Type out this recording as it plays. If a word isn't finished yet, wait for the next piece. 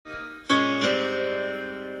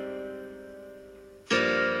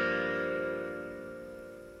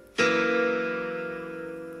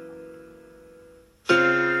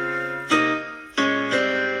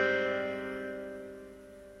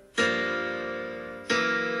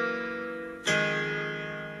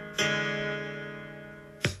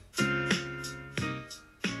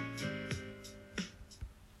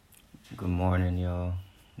morning, y'all.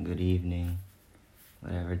 Good evening.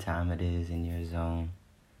 Whatever time it is in your zone.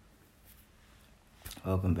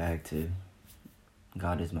 Welcome back to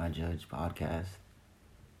God is My Judge podcast.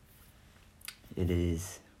 It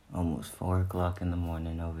is almost 4 o'clock in the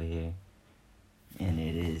morning over here. And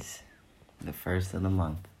it is the first of the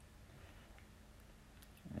month.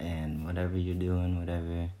 And whatever you're doing,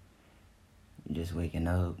 whatever, you're just waking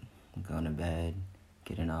up, going to bed,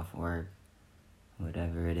 getting off work,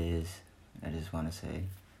 whatever it is, I just want to say,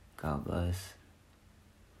 God bless.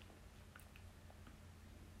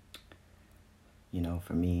 You know,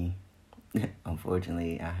 for me,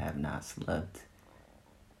 unfortunately, I have not slept.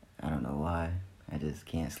 I don't know why. I just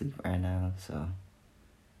can't sleep right now, so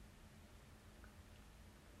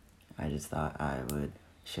I just thought I would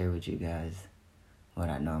share with you guys what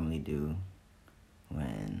I normally do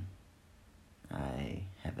when I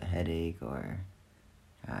have a headache or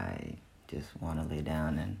I just want to lay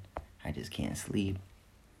down and I just can't sleep.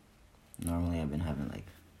 Normally I've been having like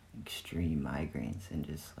extreme migraines and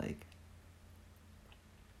just like,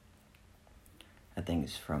 I think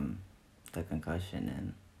it's from the concussion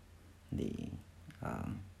and the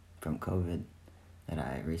from COVID that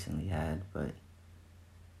I recently had, but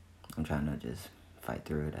I'm trying to just fight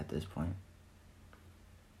through it at this point.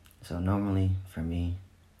 So normally for me,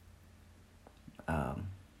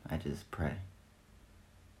 I just pray.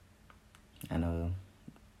 I know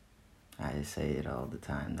I say it all the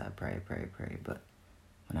time that pray, but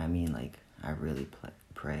when I mean like I really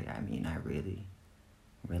pray, I mean I really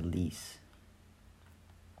release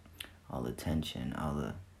all the tension, all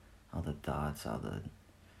the thoughts, all the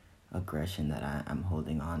aggression that I'm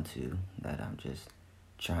holding on to, that I'm just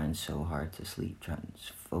trying so hard to sleep,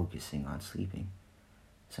 focusing on sleeping.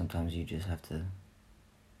 Sometimes you just have to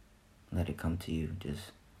let it come to you.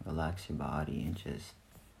 Just relax your body and just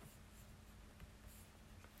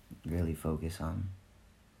really focus on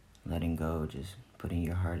letting go, just putting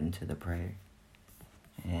your heart into the prayer.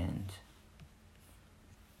 And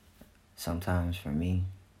sometimes for me,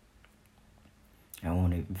 I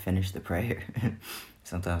won't even finish the prayer.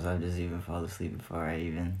 Sometimes I'll just even fall asleep before I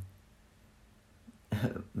even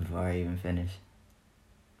finish.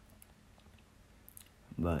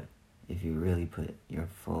 But if you really put your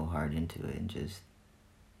full heart into it and just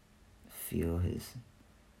feel his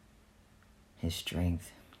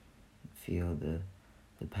strength, feel the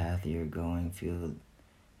path you're going, feel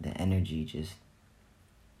the energy, just,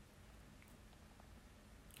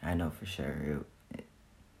 I know for sure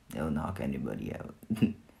it'll knock anybody out.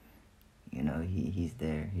 You know, he's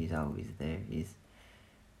there. He's always there. You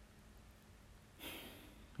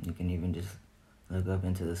can even just look up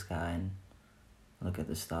into the sky and look at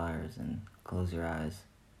the stars and close your eyes.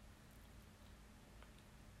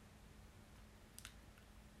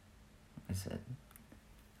 I said,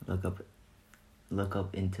 look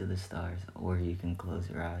up into the stars, or you can close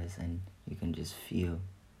your eyes and you can just feel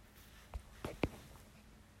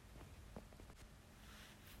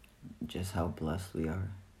just how blessed we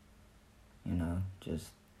are. You know, just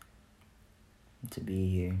to be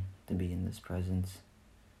here, to be in this presence.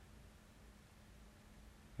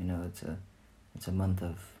 You know, it's a month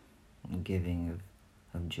of giving,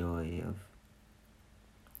 of joy, of,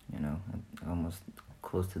 you know, almost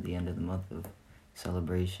close to the end of the month of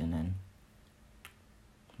celebration, and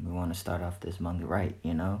we want to start off this month right,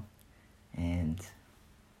 you know? And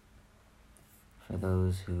for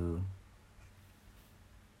those who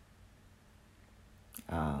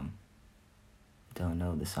don't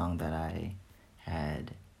know the song that I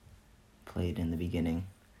had played in the beginning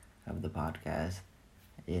of the podcast,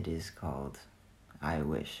 it is called I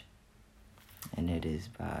Wish, and it is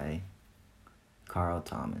by Carl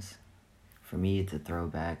Thomas. For me, it's a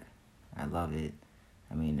throwback. I love it.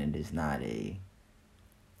 I mean, it is not a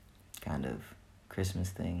kind of Christmas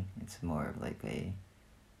thing. It's more of like a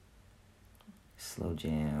slow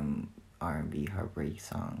jam R&B heartbreak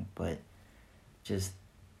song, but just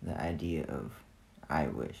the idea of I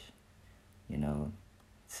wish, you know,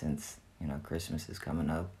 since, you know, Christmas is coming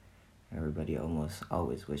up, everybody almost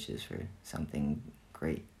always wishes for something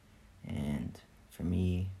great. And for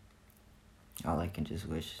me, all I can just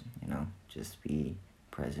wish, you know, just be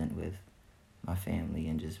present with my family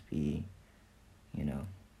and just be, you know,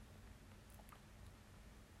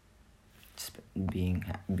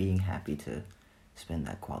 being happy to spend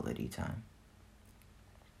that quality time.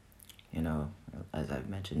 You know, as I've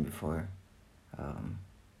mentioned before,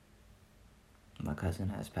 my cousin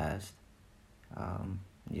has passed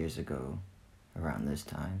years ago around this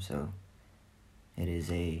time, so it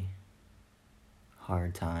is a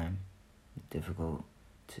hard time, difficult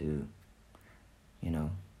to, you know,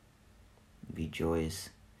 be joyous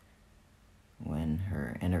when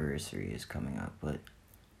her anniversary is coming up, but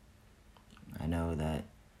I know that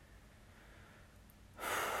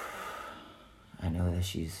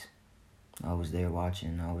she's always there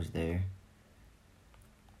watching, always there,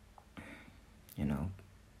 you know,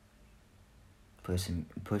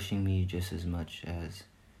 pushing me just as much as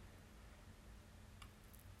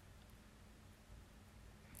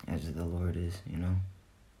the Lord is, you know.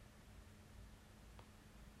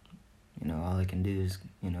 All I can do is,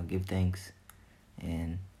 give thanks.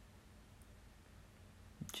 And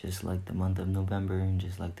just like the month of November and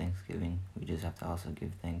just like Thanksgiving, we just have to also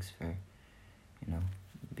give thanks for,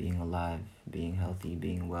 being alive, being healthy,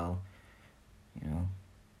 being well,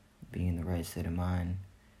 being in the right state of mind,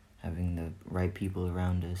 having the right people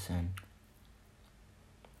around us, and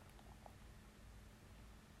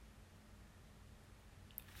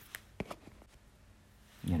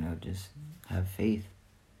just have faith.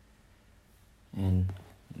 And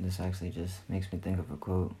this actually just makes me think of a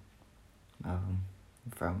quote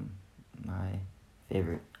from my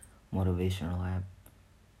favorite motivational app.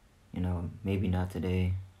 Maybe not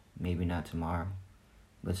today, maybe not tomorrow,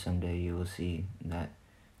 but someday you will see that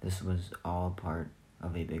this was all part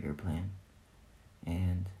of a bigger plan.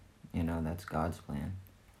 And, that's God's plan.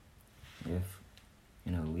 If,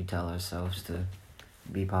 we tell ourselves to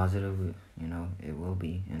be positive, it will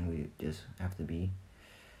be, and we just have to be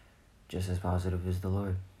just as positive as the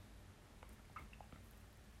Lord.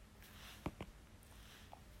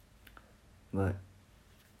 But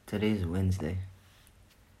today's Wednesday.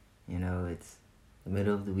 It's the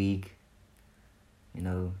middle of the week.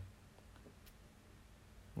 We're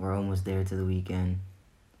almost there to the weekend.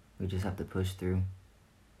 We just have to push through.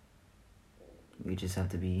 We just have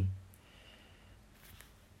to be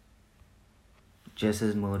just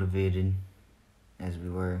as motivated as we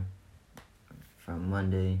were from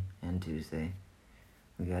Monday and Tuesday.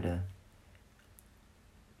 We gotta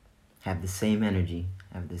have the same energy.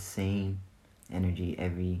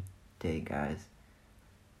 Every day, guys.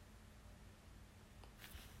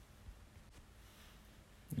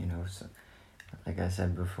 So, like I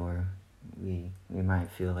said before, we might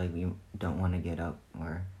feel like we don't want to get up,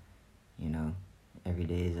 or, every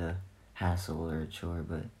day is a hassle or a chore,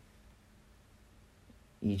 but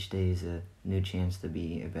each day is a new chance to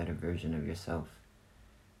be a better version of yourself.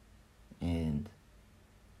 And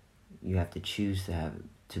you have to choose to have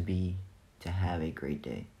a great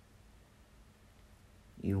day.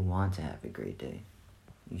 You want to have a great day.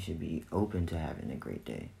 You should be open to having a great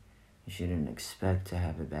day. You shouldn't expect to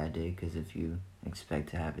have a bad day, because if you expect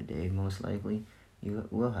to have a day, most likely you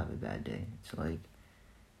will have a bad day. It's like,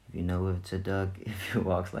 if you know it's a duck, if it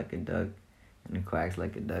walks like a duck and it quacks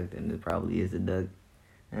like a duck, then it probably is a duck.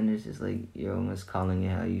 And it's just like, you're almost calling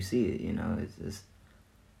it how you see it, It's just,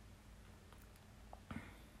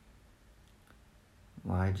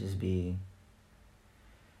 why just be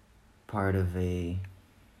part of a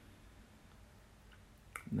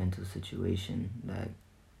mental situation that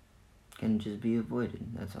can just be avoided?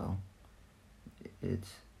 That's all.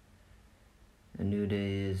 It's a new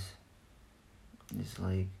day is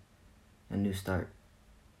like a new start,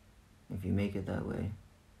 if you make it that way.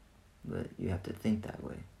 But you have to think that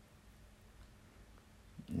way.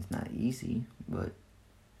 It's not easy, but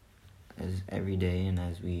as every day, and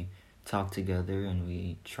as we talk together and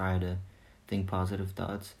we try to think positive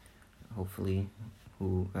thoughts, hopefully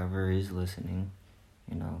whoever is listening,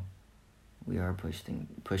 we are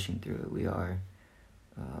pushing through it. We are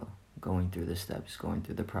going through the steps, going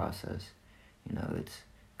through the process. It's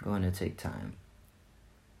going to take time.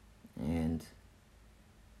 And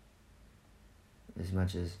as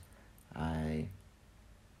much as I,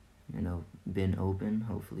 been open,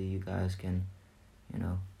 hopefully you guys can,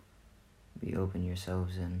 be open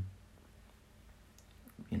yourselves and,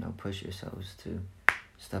 push yourselves to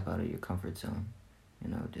step out of your comfort zone.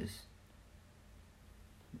 Just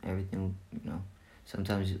everything,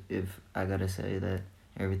 sometimes if I gotta say that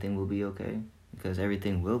everything will be okay, because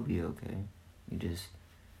everything will be okay, you just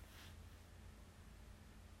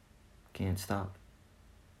can't stop.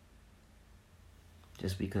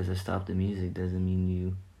 Just because I stop the music doesn't mean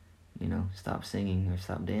you stop singing or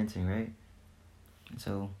stop dancing, right?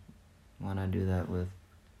 So why not do that with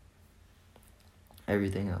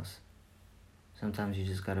everything else? Sometimes you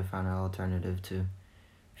just gotta find an alternative to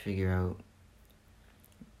figure out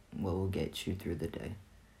what will get you through the day.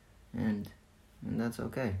 And that's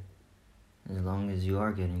okay. As long as you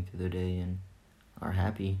are getting through the day and are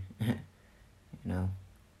happy. Not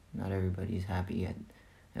everybody's happy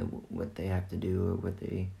at what they have to do or what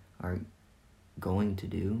they are going to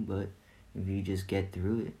do, but if you just get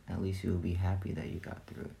through it, at least you'll be happy that you got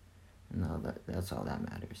through it. And that's all that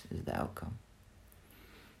matters, is the outcome.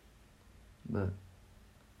 But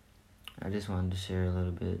I just wanted to share a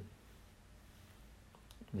little bit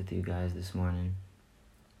with you guys this morning.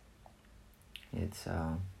 It's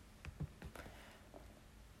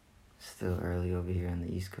still early over here on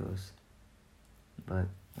the East Coast, but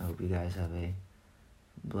I hope you guys have a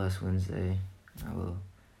blessed Wednesday. I will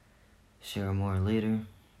share more later.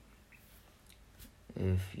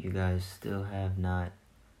 If you guys still have not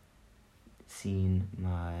seen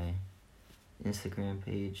my Instagram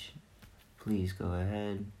page, please go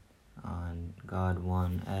ahead on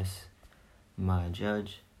God1S My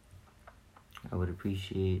Judge. I would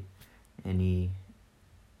appreciate any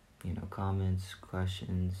comments,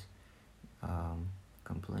 questions,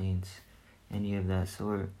 complaints, any of that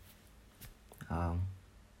sort.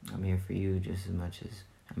 I'm here for you just as much as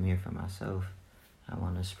I'm here for myself. I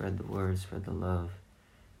want to spread the word, spread the love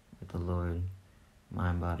with the Lord,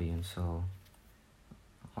 mind, body, and soul,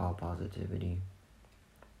 all positivity.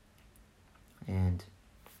 And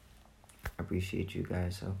I appreciate you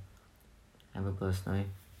guys, so have a blessed night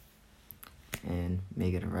and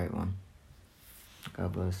make it a right one.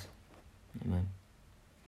 God bless. Amen.